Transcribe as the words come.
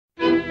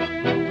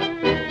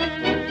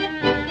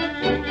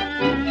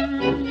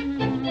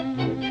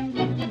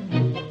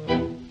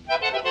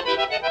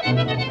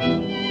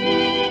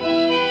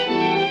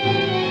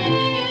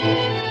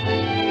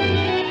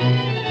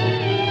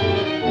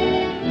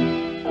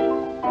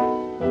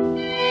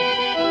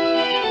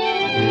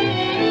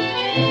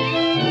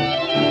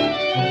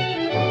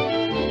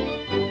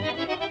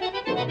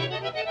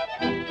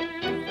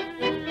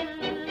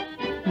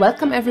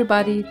Welcome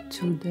everybody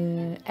to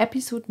the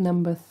episode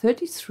number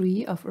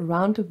 33 of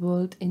Around the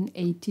World in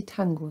 80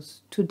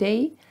 Tangos.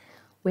 Today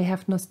we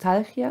have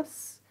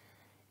Nostalgias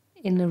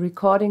in a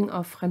recording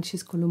of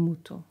Francisco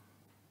Lomuto.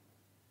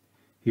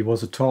 He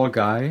was a tall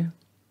guy,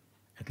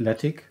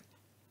 athletic,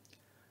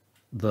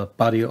 the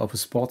body of a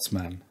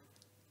sportsman,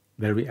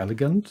 very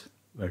elegant,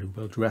 very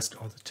well dressed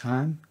all the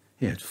time.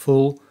 He had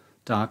full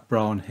dark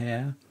brown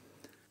hair,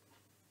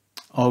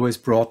 always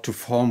brought to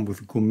form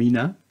with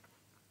gomina.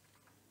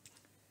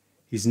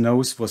 His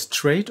nose was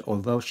straight,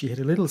 although she had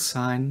a little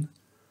sign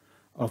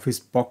of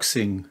his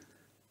boxing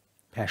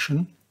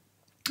passion.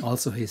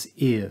 Also his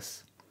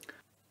ears,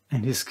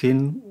 and his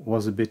skin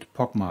was a bit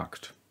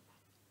pockmarked.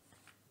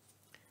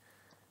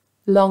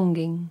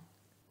 Longing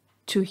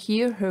to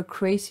hear her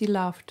crazy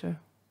laughter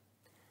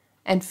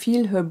and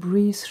feel her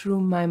breathe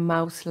through my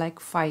mouth like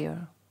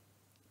fire.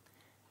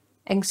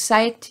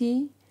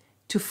 Anxiety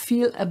to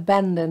feel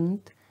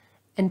abandoned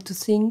and to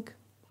think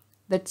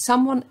that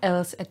someone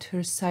else at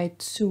her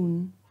side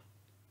soon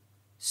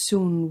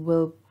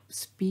will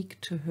speak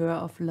to her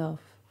of love.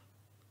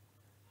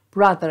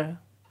 Brother,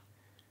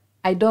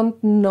 I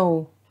don't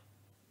know.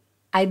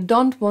 I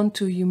don't want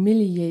to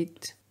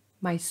humiliate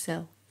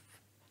myself,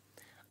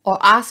 or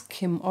ask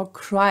him, or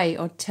cry,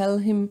 or tell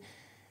him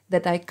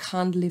that I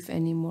can't live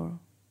anymore.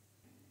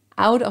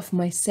 Out of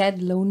my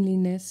sad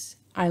loneliness,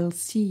 I'll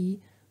see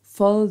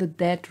fall the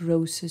dead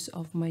roses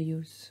of my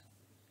youth.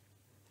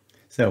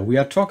 So we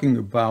are talking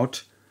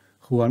about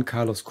Juan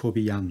Carlos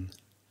Corbillán.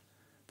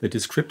 The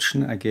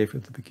description I gave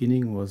at the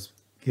beginning was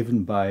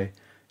given by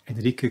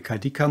Enrique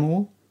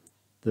Cadícamo,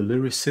 the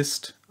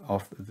lyricist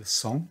of the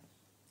song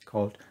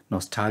called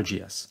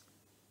Nostalgias.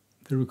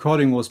 The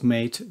recording was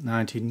made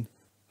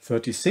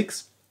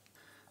 1936,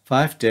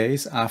 5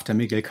 days after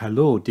Miguel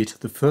Caló did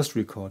the first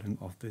recording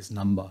of this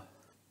number.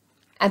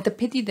 And the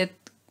pity that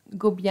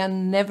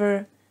Corbillán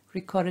never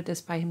recorded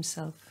this by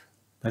himself.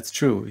 That's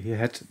true. He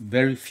had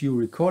very few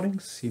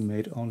recordings. He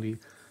made only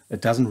a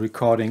dozen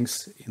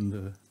recordings in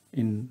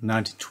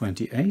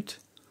 1928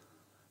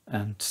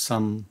 and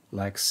some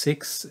like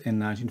 6 in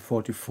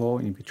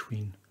 1944 in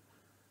between.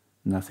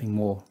 Nothing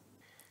more.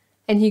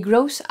 And he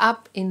grows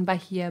up in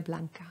Bahia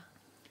Blanca.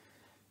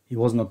 He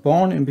was not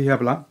born in Bahia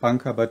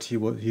Blanca, but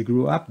he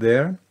grew up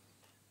there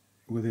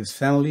with his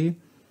family,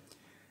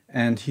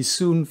 and he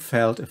soon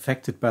felt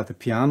affected by the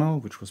piano,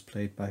 which was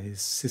played by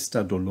his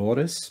sister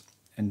Dolores.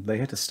 And they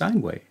had a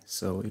Steinway,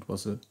 so it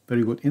was a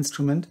very good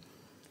instrument.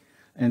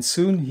 And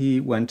soon he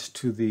went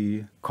to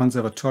the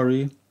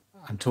Conservatory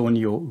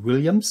Antonio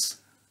Williams,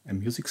 a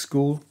music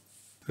school,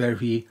 where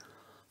he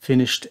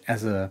finished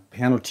as a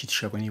piano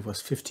teacher when he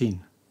was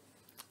 15.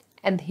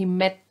 And he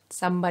met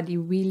somebody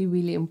really,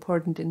 really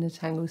important in the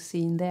tango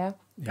scene there.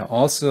 Yeah,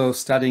 also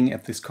studying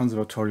at this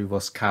conservatory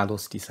was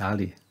Carlos Di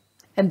Sarli.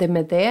 And they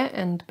met there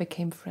and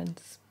became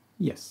friends.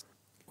 Yes.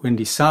 When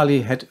Di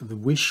Sarli had the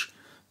wish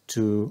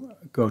to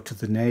go to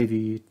the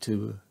Navy,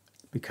 to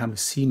become a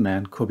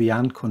seaman,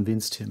 Corbillán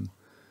convinced him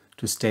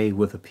to stay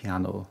with the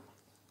piano.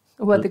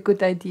 What a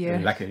good idea.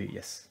 Luckily,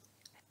 yes.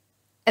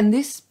 And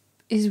this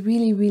is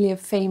really, really a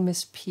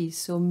famous piece.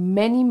 So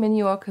many,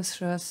 many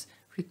orchestras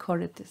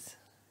recorded this.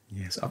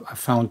 Yes, I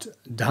found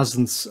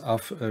dozens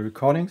of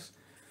recordings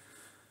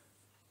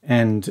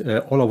and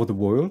all over the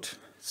world.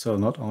 So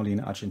not only in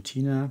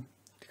Argentina.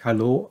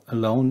 Caló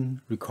alone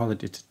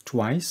recorded it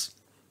twice.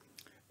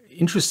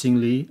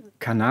 Interestingly,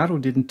 Canaro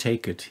didn't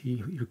take it.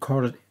 He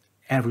recorded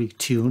every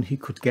tune he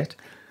could get,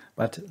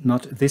 but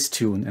not this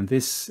tune. And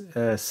this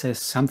says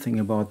something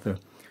about the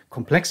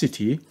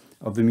complexity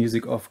of the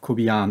music of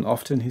Corbillán.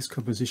 Often his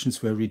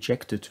compositions were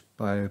rejected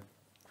by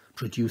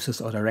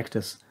producers or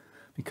directors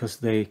because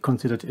they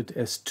considered it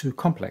as too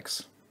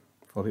complex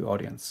for the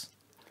audience.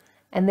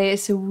 And there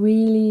is a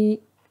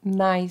really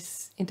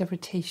nice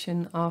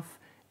interpretation of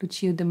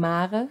Lucio de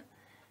Mare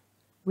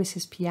with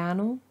his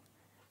piano.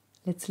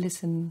 Let's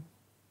listen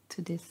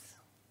to this.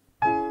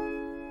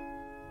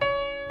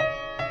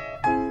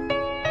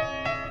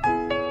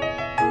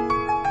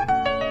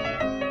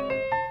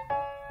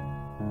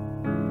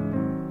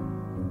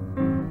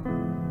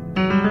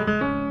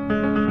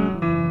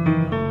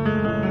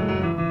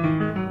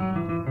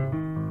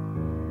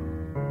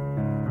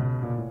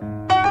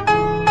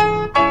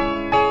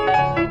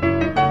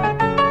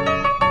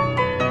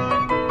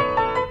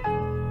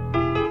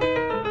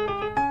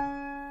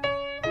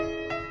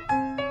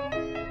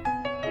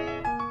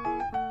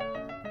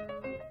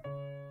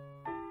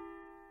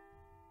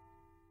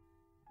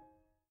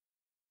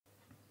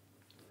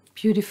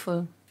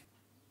 Beautiful.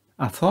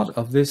 I thought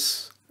of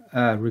this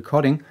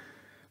recording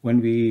when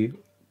we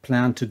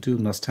planned to do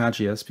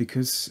Nostalgias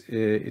because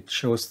it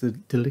shows the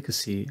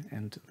delicacy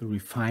and the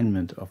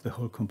refinement of the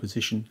whole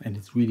composition, and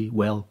it's really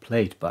well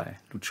played by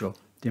Lucio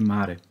de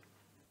Mare.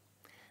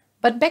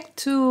 But back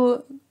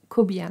to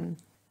Corbillán.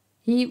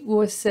 He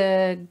was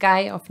a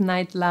guy of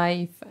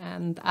nightlife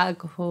and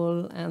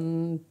alcohol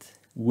and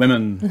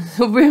Women.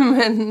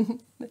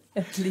 women,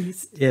 at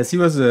least. Yes, he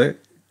was a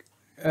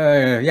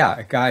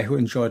guy who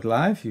enjoyed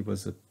life. He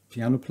was a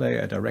piano player,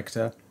 a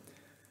director,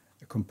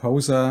 a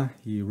composer,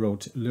 he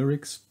wrote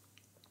lyrics,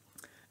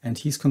 and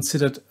he's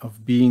considered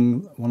of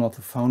being one of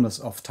the founders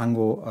of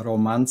tango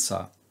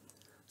romanza.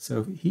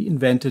 So he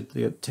invented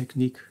the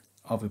technique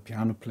of a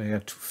piano player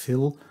to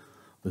fill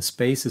the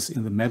spaces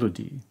in the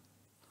melody,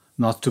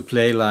 not to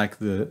play like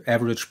the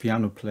average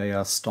piano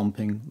player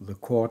stomping the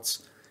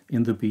chords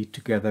in the beat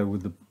together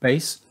with the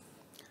bass.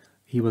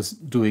 He was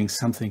doing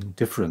something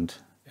different,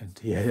 and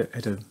he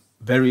had a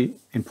very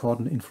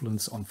important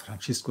influence on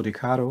Francisco de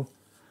Caro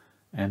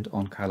and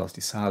on Carlos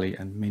Di Sarli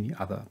and many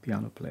other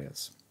piano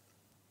players.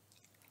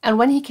 And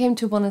when he came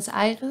to Buenos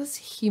Aires,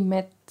 he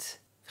met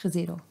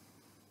Fresedo.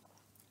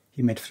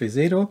 He met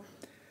Fresedo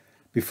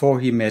before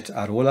he met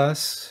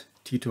Arolas,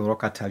 Tito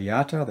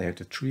Roccatagliata. They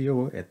had a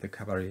trio at the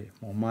Cabaret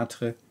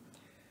Montmartre.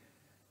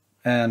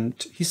 And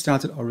he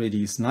started already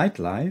his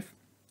nightlife,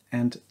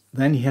 and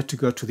then he had to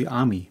go to the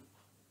army.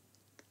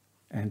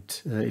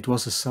 And it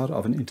was a sort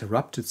of an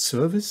interrupted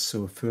service.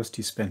 So first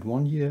he spent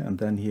 1 year, and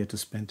then he had to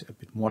spend a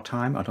bit more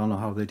time. I don't know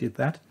how they did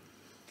that.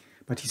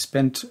 But he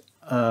spent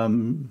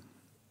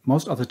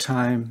most of the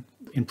time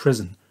in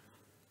prison,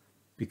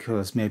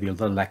 because maybe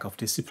the lack of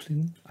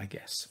discipline, I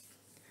guess.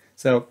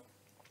 So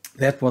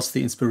that was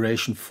the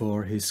inspiration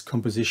for his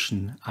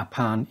composition A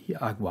Pan y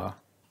Agua,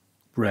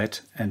 bread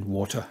and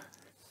water,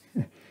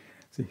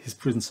 his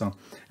prison song.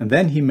 And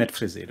then he met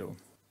Fresedo.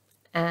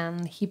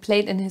 And he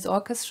played in his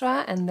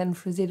orchestra, and then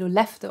Fresedo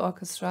left the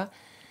orchestra,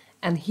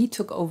 and he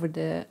took over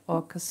the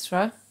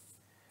orchestra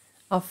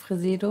of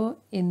Fresedo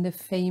in the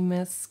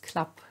famous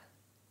club.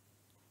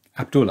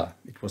 Abdullah.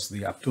 It was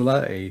the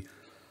Abdullah, a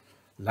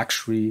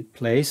luxury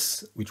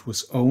place which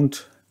was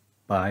owned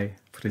by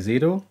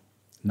Fresedo,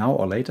 now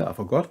or later, I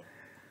forgot,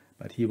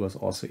 but he was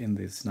also in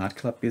this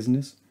nightclub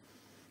business.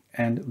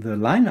 And the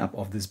lineup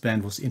of this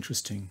band was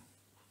interesting,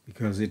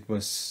 because it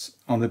was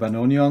on the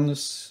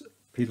bandoneons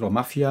Pedro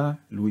Maffia,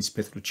 Luis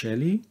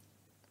Petruccelli,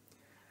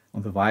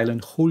 on the violin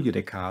Julio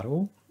De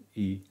Caro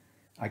y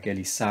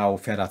Aguelisao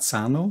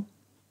Ferrazzano,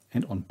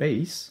 and on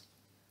bass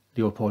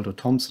Leopoldo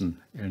Thompson,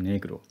 El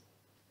Negro.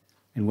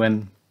 And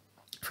when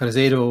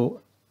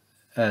Fresedo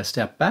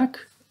stepped back,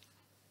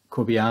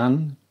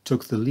 Cobian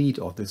took the lead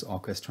of this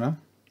orchestra.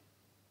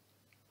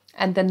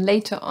 And then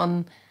later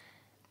on,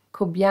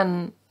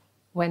 Cobian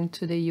went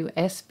to the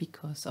US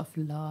because of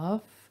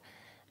love,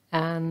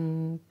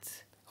 and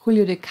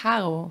Julio De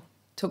Caro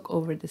took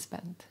over this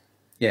band.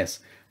 Yes,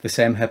 the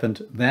same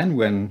happened then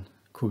when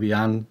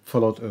Cobian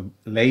followed a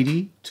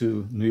lady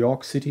to New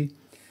York City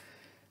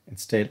and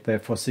stayed there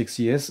for 6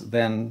 years.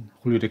 Then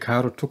Julio De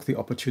Caro took the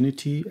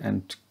opportunity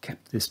and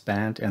kept this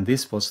band, and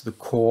this was the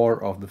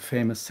core of the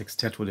famous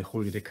Sexteto de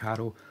Julio De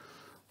Caro,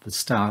 the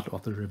start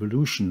of the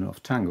revolution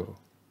of tango.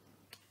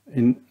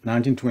 In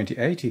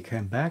 1928 he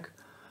came back,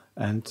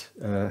 and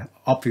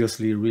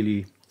obviously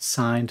really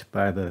signed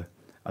by the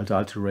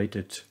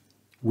adulterated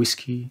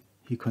whiskey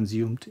he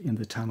consumed in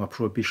the time of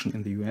Prohibition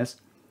in the US.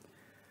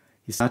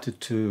 He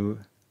started to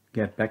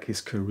get back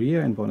his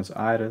career in Buenos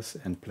Aires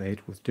and played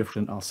with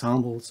different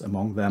ensembles,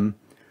 among them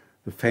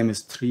the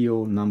famous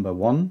trio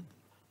 #1,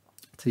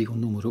 trio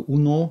numero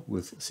uno,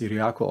 with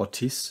Ciriaco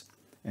Ortiz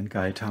and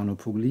Gaetano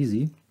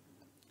Puglisi,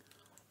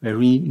 where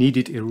he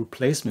needed a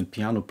replacement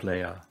piano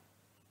player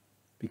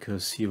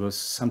because he was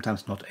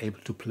sometimes not able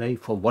to play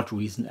for what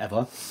reason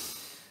ever.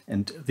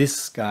 And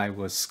this guy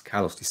was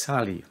Carlos Di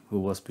Sarli, who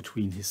was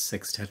between his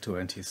sexteto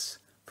and his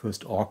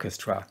first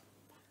orchestra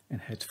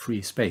and had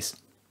free space.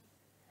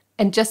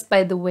 And just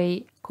by the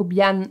way,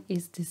 Cobian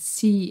is the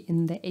C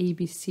in the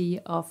ABC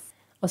of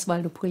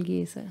Osvaldo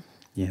Pugliese.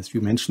 Yes,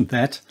 you mentioned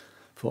that.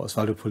 For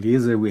Osvaldo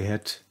Pugliese, we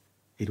had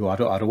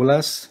Eduardo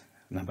Arolas,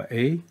 number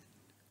A,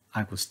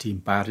 Agustin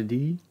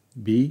Bardi,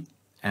 B,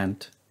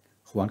 and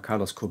Juan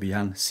Carlos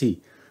Cobian,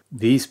 C.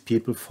 These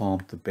people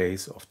formed the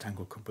base of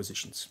tango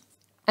compositions.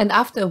 And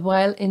after a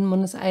while in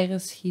Buenos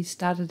Aires, he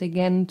started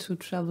again to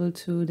travel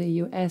to the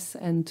US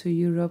and to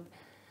Europe,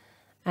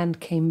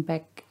 and came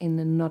back in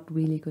a not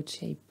really good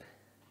shape.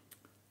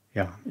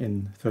 Yeah,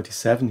 in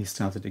 1937 he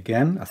started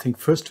again, I think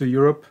first to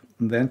Europe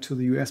and then to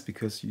the US,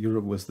 because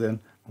Europe was then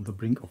on the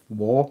brink of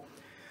war.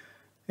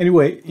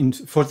 Anyway, in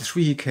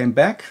 1943 he came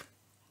back,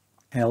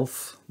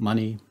 health,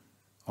 money,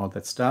 all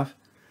that stuff.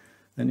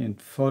 Then in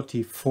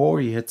 1944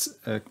 he had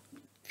a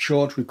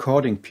short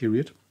recording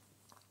period,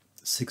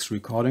 6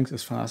 recordings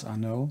as far as I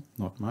know,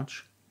 not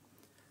much.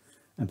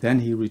 And then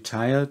he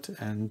retired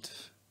and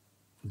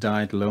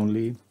died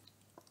lonely.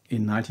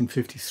 In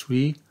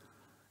 1953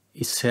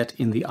 he sat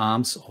in the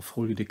arms of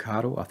Julio De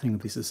Caro. I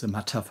think this is a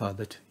metaphor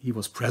that he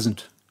was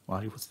present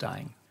while he was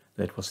dying.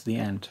 That was the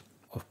end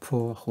of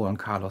poor Juan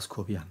Carlos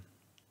Cobian.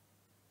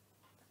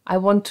 I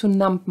want to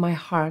numb my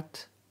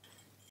heart,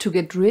 to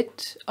get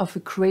rid of a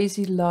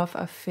crazy love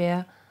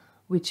affair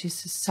which is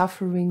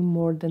suffering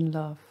more than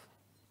love.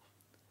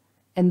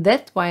 And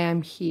that's why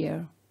I'm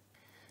here.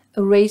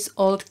 Erase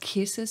old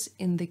kisses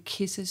in the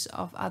kisses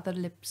of other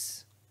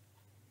lips.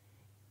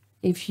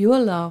 If your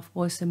love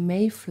was a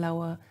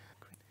Mayflower,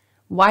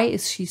 why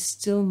is she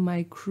still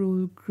my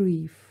cruel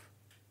grief?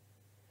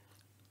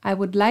 I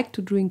would like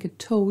to drink a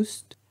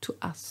toast to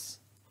us.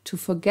 to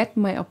forget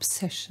my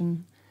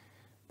obsession,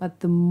 but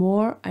the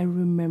more I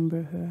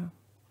remember her.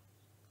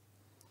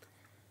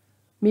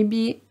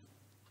 Maybe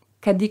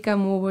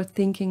Kadikamo were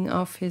thinking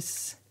of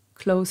his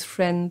close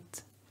friend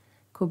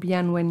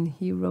Kobian when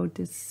he wrote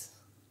these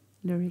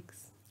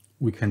lyrics.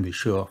 We can be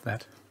sure of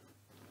that.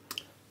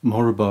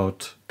 More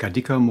about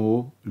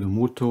Kadikamo,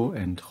 Lomuto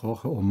and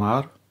Jorge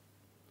Omar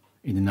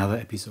in another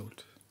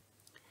episode.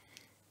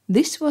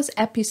 This was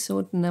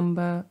episode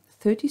number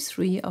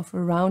 33 of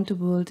Around the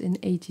World in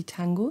 80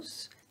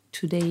 Tangos.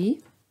 Today,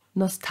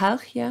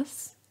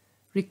 Nostalgias,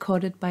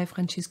 recorded by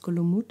Francisco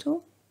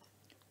Lomuto.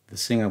 The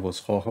singer was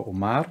Jorge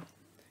Omar.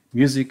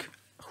 Music,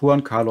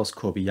 Juan Carlos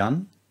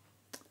Corbillan.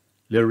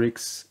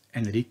 Lyrics,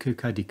 Enrique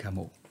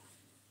Kadikamo.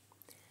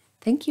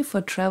 Thank you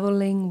for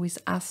traveling with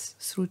us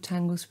through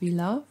tangos we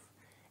love,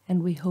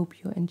 and we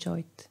hope you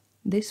enjoyed.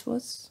 This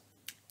was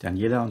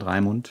Daniela und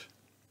Raimund,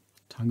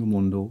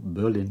 Tangomundo,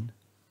 Berlin.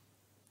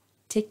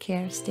 Take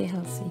care, stay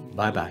healthy.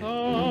 Bye bye.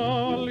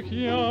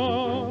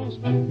 Nostalgias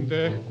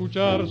de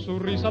escuchar su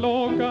risa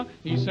loca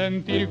y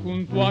sentir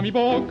junto a mi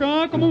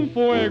boca como un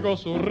fuego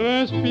su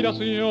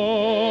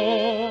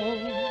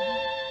respiración.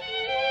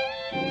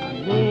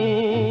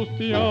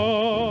 Angustia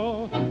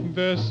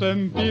de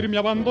sentirme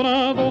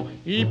abandonado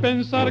y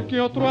pensar que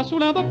otro a su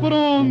lado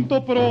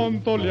pronto,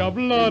 pronto le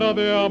hablara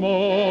de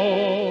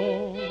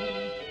amor.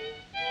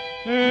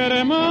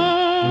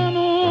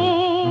 Hermano,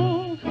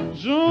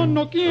 yo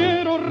no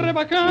quiero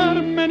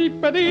rebajarme, ni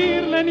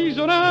pedirle, ni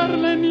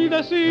llorarle, ni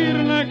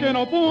decirle que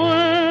no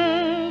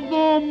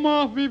puedo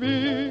más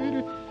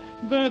vivir.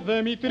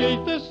 Desde mi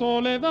triste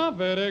soledad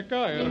veré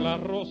caer las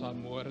rosas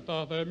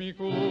muertas de mi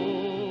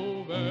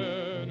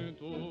juventud.